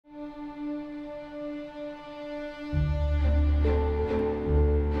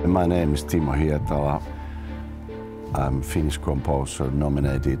My name is Timo Hietala. I'm a Finnish composer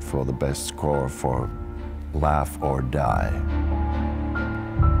nominated for the best score for Laugh or Die.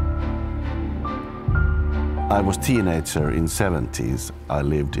 I was a teenager in the 70s. I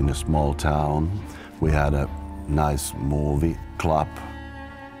lived in a small town. We had a nice movie club.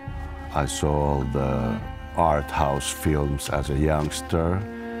 I saw the art house films as a youngster.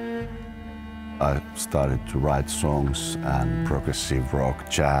 I started to write songs and progressive rock,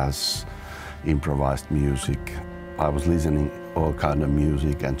 jazz, improvised music. I was listening all kind of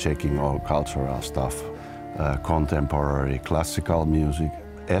music and checking all cultural stuff. Contemporary, classical music,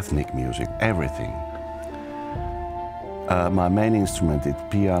 ethnic music, everything. My main instrument is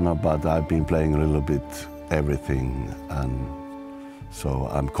piano, but I've been playing a little bit everything, and so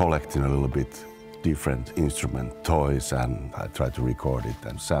I'm collecting a little bit different instrument toys, and I try to record it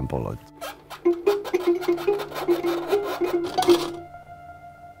and sample it.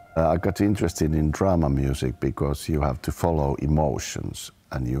 I got interested in drama music because you have to follow emotions,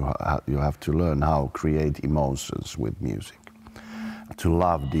 and you have to learn how to create emotions with music. To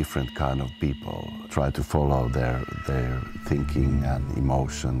love different kind of people, try to follow their thinking and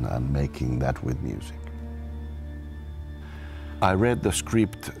emotion and making that with music. I read the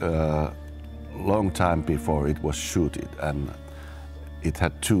script long time before it was shooted, and it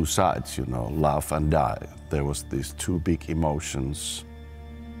had two sides, you know, laugh and die. There was these two big emotions.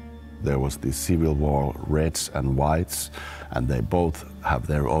 There was the civil war, reds and whites, and they both have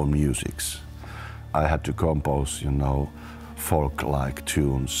their own musics. I had to compose, you know, folk-like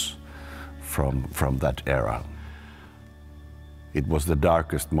tunes from that era. It was the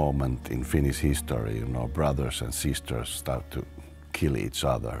darkest moment in Finnish history, you know, brothers and sisters start to kill each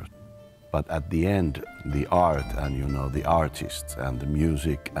other. But at the end, the art and, you know, the artists and the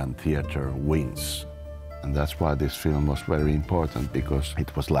music and theater wins. And that's why this film was very important, because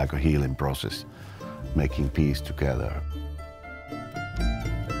it was like a healing process, making peace together.